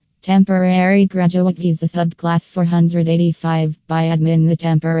Temporary Graduate Visa Subclass 485 by admin. The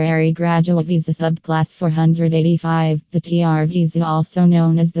Temporary Graduate Visa Subclass 485, the TR visa, also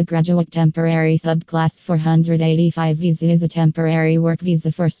known as the Graduate Temporary Subclass 485 visa, is a temporary work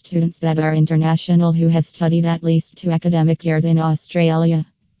visa for students that are international who have studied at least 2 academic years in Australia.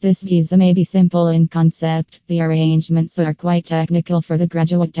 This visa may be simple in concept. The arrangements are quite technical for the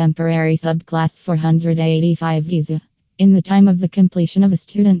Graduate Temporary Subclass 485 visa. In the time of the completion of a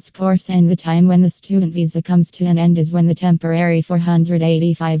student's course and the time when the student visa comes to an end is when the temporary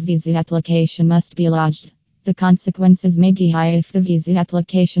 485 visa application must be lodged. The consequences may be high if the visa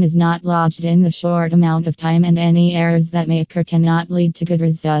application is not lodged in the short amount of time, and any errors that may occur cannot lead to good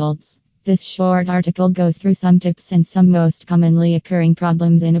results. This short article goes through some tips and some most commonly occurring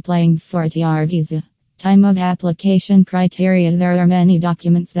problems in applying for a TR visa. Time of application criteria. There are many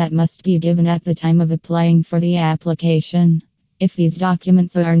documents that must be given at the time of applying for the application. If these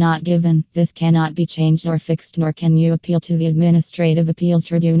documents are not given, this cannot be changed or fixed, nor can you appeal to the Administrative Appeals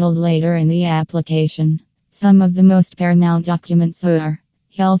Tribunal later in the application. Some of the most paramount documents are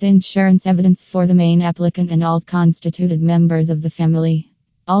health insurance evidence for the main applicant and all constituted members of the family.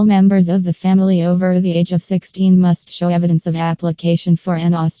 All members of the family over the age of 16 must show evidence of application for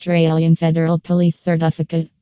an Australian Federal Police certificate.